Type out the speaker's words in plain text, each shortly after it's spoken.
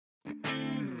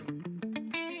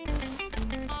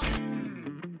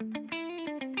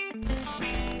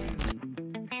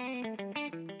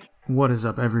What is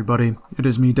up everybody, it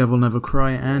is me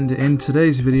DevilNeverCry, and in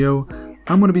today's video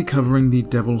I'm going to be covering the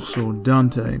Devil Sword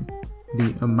Dante,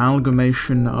 the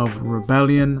amalgamation of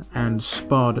Rebellion and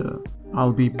Sparda.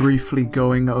 I'll be briefly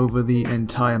going over the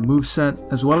entire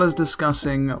moveset as well as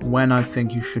discussing when I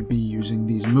think you should be using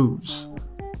these moves.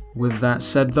 With that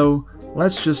said though,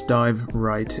 let's just dive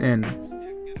right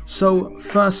in. So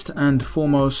first and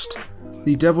foremost,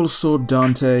 the Devil Sword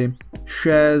Dante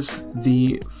shares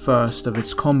the first of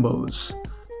its combos.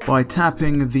 By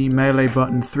tapping the melee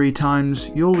button 3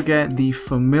 times, you'll get the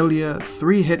familiar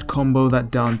 3-hit combo that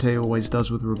Dante always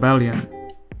does with Rebellion.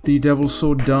 The Devil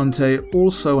Sword Dante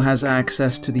also has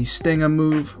access to the Stinger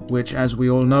move, which as we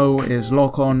all know is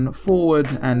lock on,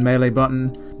 forward and melee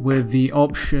button, with the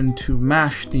option to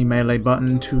mash the melee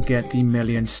button to get the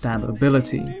million stab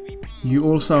ability. You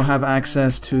also have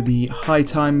access to the High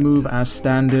Time move as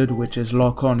standard, which is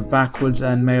lock on backwards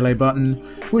and melee button,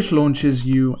 which launches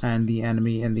you and the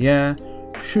enemy in the air,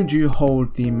 should you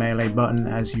hold the melee button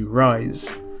as you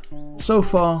rise. So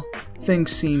far,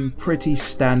 things seem pretty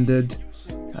standard,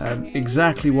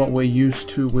 exactly what we're used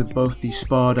to with both the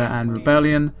Sparda and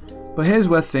Rebellion, but here's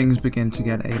where things begin to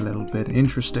get a little bit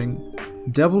interesting.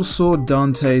 Devil Sword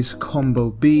Dante's Combo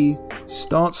B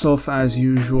starts off as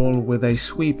usual with a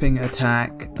sweeping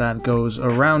attack that goes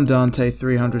around Dante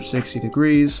 360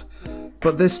 degrees,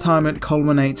 but this time it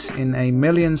culminates in a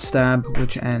million stab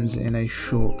which ends in a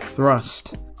short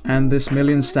thrust. And this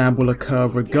million stab will occur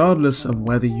regardless of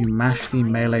whether you mash the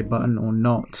melee button or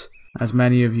not. As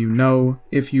many of you know,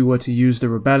 if you were to use the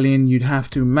Rebellion, you'd have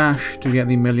to mash to get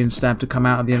the million stab to come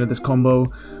out at the end of this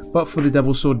combo, but for the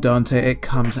Devil Sword Dante it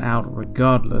comes out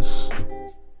regardless.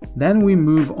 Then we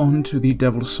move on to the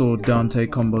Devil Sword Dante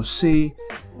Combo C,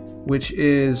 which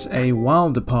is a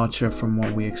wild departure from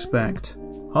what we expect.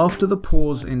 After the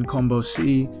pause in Combo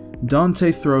C,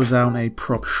 Dante throws out a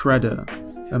Prop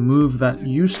Shredder, a move that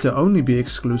used to only be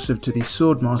exclusive to the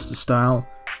Swordmaster style,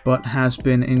 but has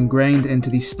been ingrained into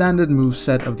the standard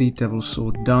moveset of the Devil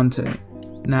Sword Dante.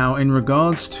 Now in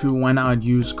regards to when I'd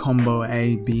use Combo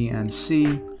A, B and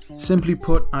C, simply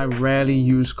put, I rarely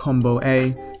use Combo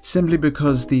A simply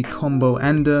because the combo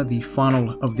ender, the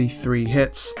final of the 3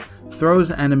 hits,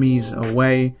 throws enemies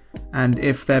away, and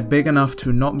if they're big enough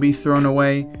to not be thrown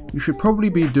away, you should probably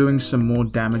be doing some more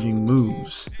damaging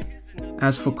moves.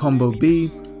 As for Combo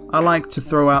B, I like to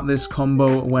throw out this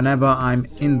combo whenever I'm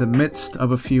in the midst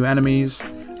of a few enemies,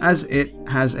 as it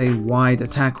has a wide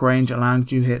attack range allowing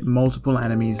you to hit multiple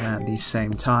enemies at the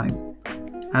same time.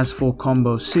 As for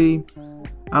Combo C,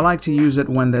 I like to use it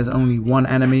when there's only one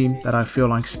enemy that I feel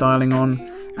like styling on,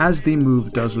 as the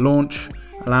move does launch,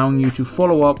 allowing you to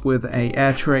follow up with a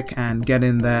air trick and get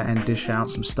in there and dish out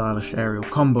some stylish aerial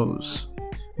combos.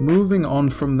 Moving on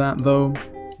from that though,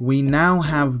 we now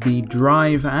have the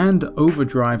Drive and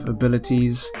Overdrive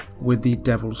abilities with the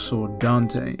Devil Sword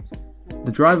Dante.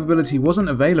 The Drive ability wasn't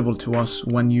available to us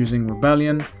when using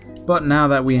Rebellion, but now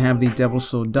that we have the Devil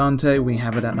Sword Dante, we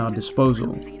have it at our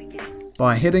disposal.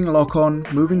 By hitting lock on,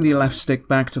 moving the left stick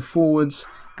back to forwards,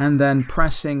 and then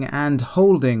pressing and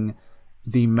holding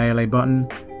the melee button,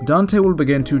 Dante will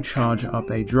begin to charge up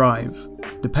a drive.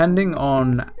 Depending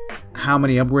on how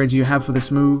many upgrades you have for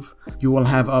this move, you will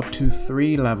have up to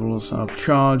 3 levels of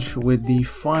charge, with the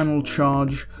final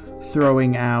charge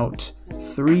throwing out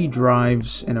 3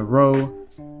 drives in a row,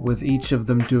 with each of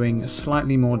them doing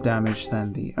slightly more damage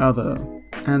than the other.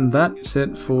 And that's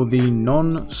it for the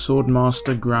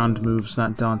non-Swordmaster ground moves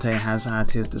that Dante has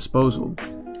at his disposal.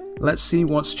 Let's see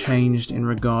what's changed in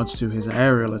regards to his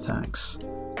aerial attacks.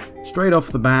 Straight off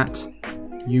the bat,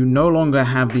 you no longer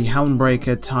have the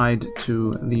Helmbreaker tied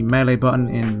to the melee button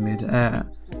in mid-air.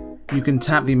 You can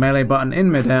tap the melee button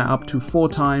in mid-air up to 4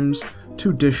 times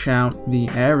to dish out the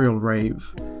Aerial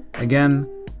Rave. Again,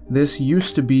 this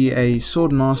used to be a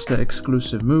Swordmaster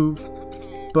exclusive move,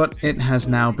 but it has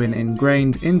now been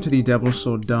ingrained into the Devil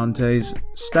Sword Dante's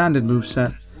standard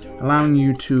moveset, allowing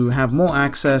you to have more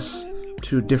access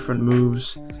to different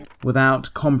moves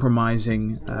without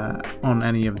compromising on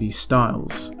any of these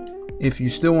styles. If you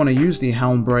still want to use the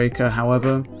Helmbreaker,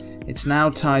 however, it's now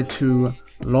tied to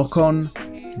lock on,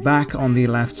 back on the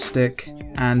left stick,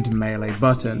 and melee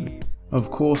button. Of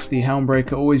course, the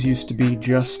Helmbreaker always used to be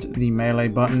just the melee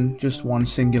button, just one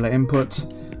singular input,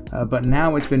 but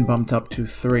now it's been bumped up to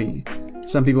 3.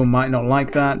 Some people might not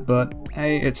like that, but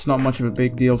hey, it's not much of a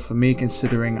big deal for me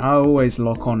considering I always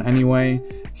lock on anyway,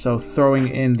 so throwing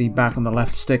in the back on the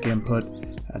left stick input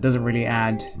It doesn't really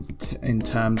add in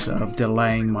terms of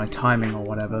delaying my timing or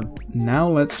whatever. Now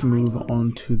let's move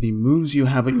on to the moves you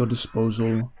have at your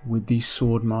disposal with the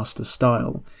Swordmaster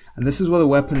style. And this is where the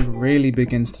weapon really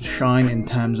begins to shine in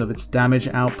terms of its damage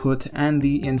output and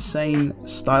the insane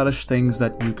stylish things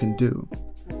that you can do.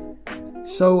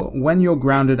 So when you're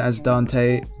grounded as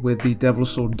Dante with the Devil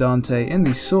Sword Dante in the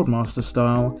Swordmaster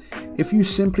style, if you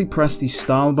simply press the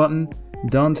style button,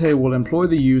 Dante will employ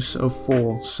the use of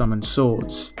 4 summoned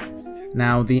swords.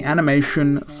 Now the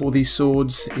animation for these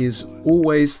swords is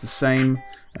always the same.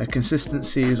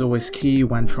 Consistency is always key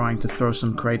when trying to throw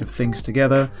some creative things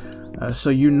together,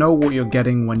 so you know what you're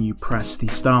getting when you press the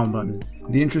style button.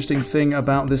 The interesting thing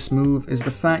about this move is the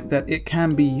fact that it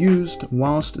can be used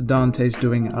whilst Dante's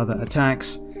doing other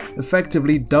attacks,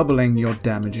 effectively doubling your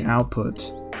damage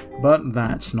output. But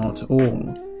that's not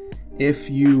all. If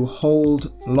you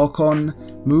hold lock on,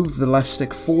 move the left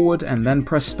stick forward and then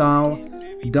press style,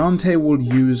 Dante will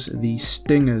use the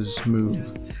Stingers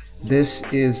move. This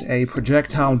is a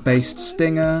projectile based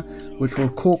stinger which will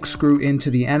corkscrew into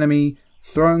the enemy,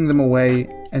 throwing them away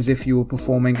as if you were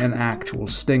performing an actual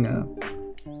stinger.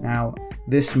 Now,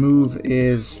 this move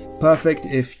is perfect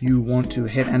if you want to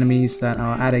hit enemies that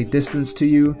are at a distance to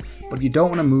you, but you don't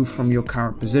want to move from your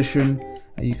current position.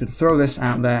 You can throw this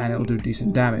out there and it'll do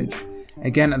decent damage.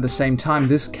 Again, at the same time,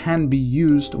 this can be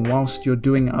used whilst you're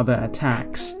doing other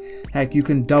attacks. Heck, you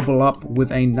can double up with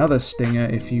another stinger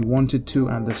if you wanted to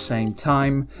at the same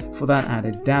time for that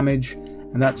added damage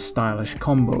and that stylish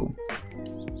combo.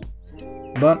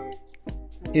 But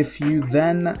if you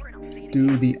then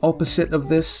do the opposite of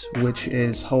this, which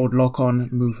is hold lock on,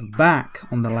 move back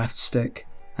on the left stick,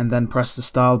 and then press the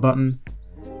style button,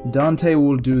 Dante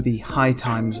will do the high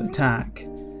times attack.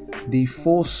 The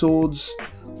 4 swords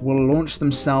will launch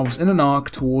themselves in an arc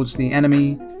towards the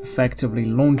enemy, effectively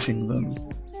launching them.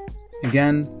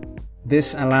 Again,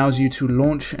 this allows you to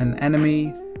launch an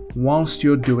enemy whilst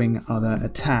you're doing other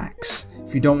attacks.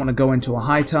 If you don't want to go into a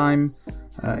high time,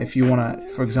 if you want to,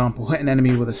 for example, hit an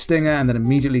enemy with a stinger and then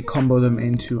immediately combo them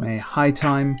into a high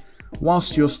time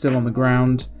whilst you're still on the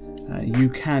ground, you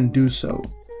can do so.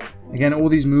 Again, all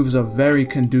these moves are very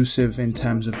conducive in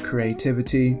terms of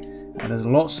creativity. There's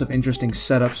lots of interesting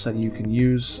setups that you can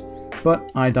use, but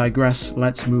I digress.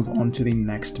 Let's move on to the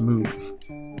next move.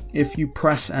 If you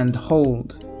press and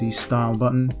hold the style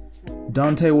button,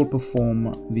 Dante will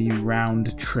perform the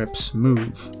round trips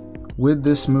move. With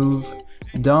this move,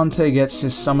 Dante gets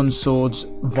his summoned swords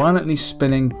violently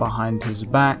spinning behind his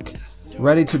back,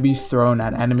 ready to be thrown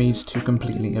at enemies to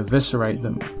completely eviscerate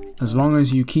them. As long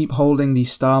as you keep holding the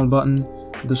style button,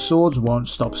 the swords won't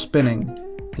stop spinning,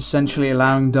 essentially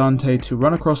allowing Dante to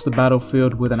run across the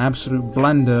battlefield with an absolute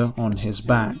blender on his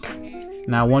back.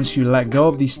 Now once you let go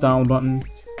of the style button,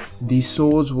 the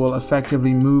swords will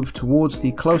effectively move towards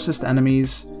the closest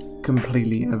enemies,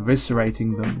 completely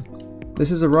eviscerating them.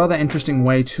 This is a rather interesting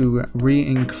way to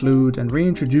re-include and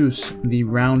reintroduce the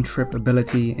round trip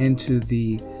ability into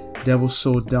the Devil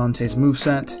Sword Dante's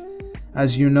moveset.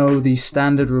 As you know, the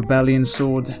standard Rebellion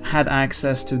sword had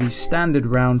access to the standard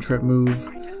round trip move,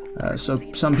 so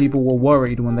some people were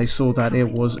worried when they saw that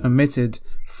it was omitted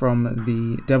from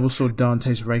the Devil Sword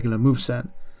Dante's regular moveset,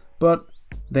 but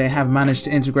they have managed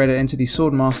to integrate it into the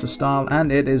Swordmaster style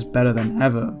and it is better than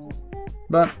ever.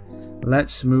 But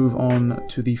let's move on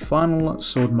to the final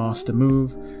Swordmaster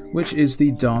move, which is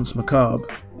the Dance Macabre.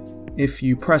 If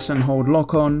you press and hold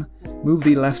lock on, move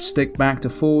the left stick back to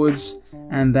forwards,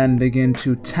 and then begin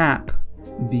to tap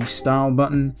the style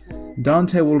button,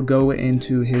 Dante will go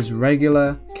into his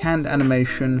regular canned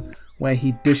animation where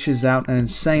he dishes out an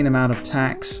insane amount of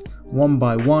attacks one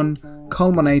by one,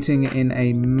 culminating in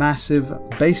a massive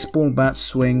baseball bat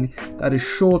swing that is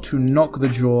sure to knock the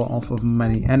jaw off of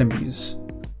many enemies.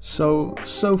 So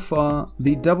far,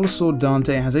 the Devil Sword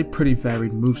Dante has a pretty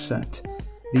varied moveset.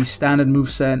 The standard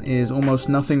moveset is almost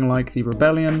nothing like the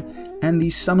Rebellion, and the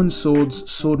Summoned Swords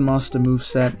Swordmaster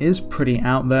moveset is pretty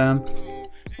out there,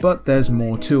 but there's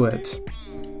more to it.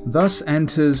 Thus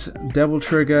enters Devil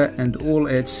Trigger and all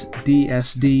its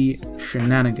DSD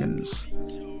shenanigans.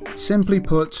 Simply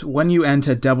put, when you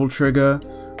enter Devil Trigger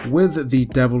with the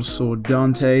Devil Sword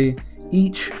Dante,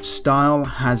 each style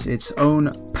has its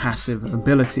own passive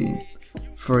ability.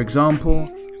 For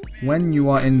example, when you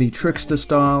are in the Trickster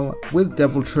style with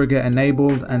Devil Trigger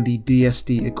enabled and the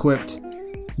DSD equipped,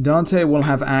 Dante will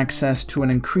have access to an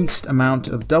increased amount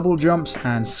of double jumps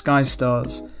and sky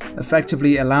stars,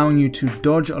 effectively allowing you to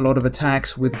dodge a lot of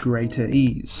attacks with greater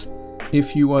ease.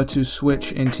 If you were to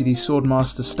switch into the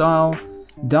Swordmaster style,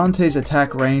 Dante's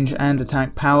attack range and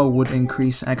attack power would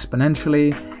increase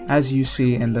exponentially, as you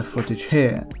see in the footage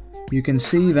here. you can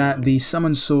see that the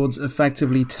summoned swords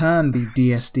effectively turn the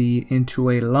DSD into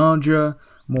a larger,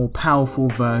 more powerful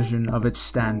version of its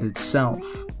standard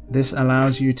self. This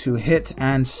allows you to hit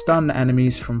and stun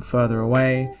enemies from further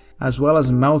away, as well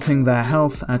as melting their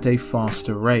health at a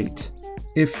faster rate.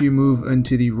 If you move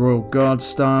into the Royal Guard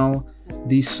style,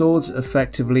 the swords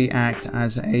effectively act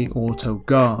as a auto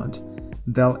guard.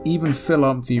 They'll even fill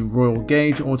up the Royal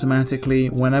Gauge automatically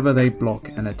whenever they block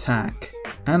an attack.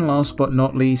 And last but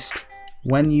not least,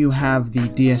 when you have the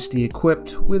DSD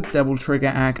equipped with Devil Trigger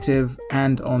active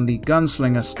and on the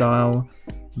Gunslinger style,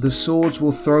 the swords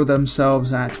will throw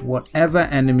themselves at whatever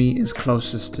enemy is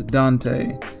closest to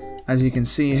Dante. As you can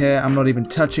see here, I'm not even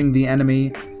touching the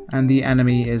enemy, and the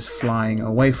enemy is flying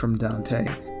away from Dante.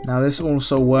 Now this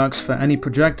also works for any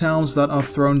projectiles that are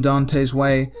thrown Dante's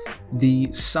way.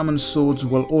 The summoned swords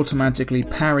will automatically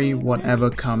parry whatever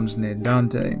comes near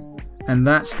Dante. And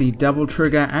that's the Devil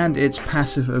Trigger and its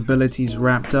passive abilities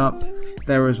wrapped up.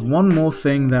 There is one more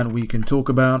thing that we can talk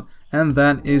about, and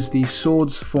that is the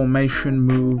Swords Formation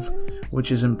move,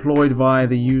 which is employed via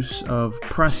the use of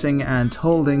pressing and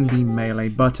holding the melee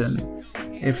button.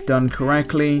 If done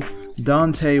correctly,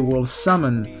 Dante will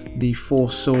summon the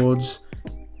 4 swords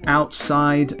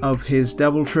outside of his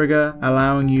Devil Trigger,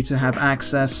 allowing you to have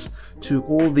access to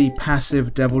all the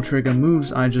passive Devil Trigger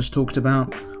moves I just talked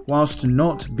about, whilst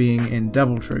not being in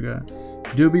Devil Trigger.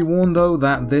 Do be warned though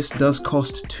that this does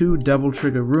cost 2 Devil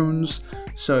Trigger runes,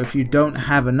 so if you don't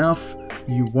have enough,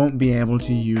 you won't be able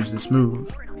to use this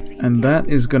move. And that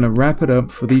is gonna wrap it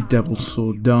up for the Devil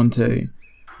Sword Dante.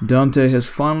 Dante has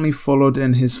finally followed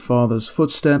in his father's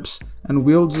footsteps and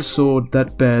wields a sword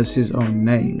that bears his own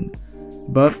name.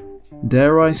 But,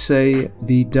 dare I say,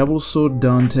 the Devil Sword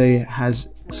Dante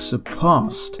has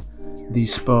surpassed the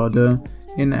Spada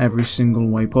in every single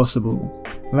way possible.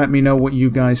 Let me know what you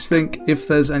guys think. If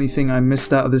there's anything I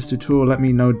missed out of this tutorial, let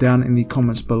me know down in the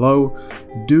comments below.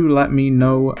 Do let me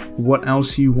know what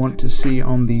else you want to see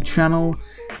on the channel.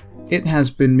 It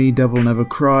has been me,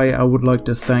 DevilNeverCry. I would like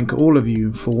to thank all of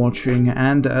you for watching,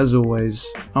 and as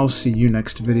always, I'll see you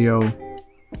next video.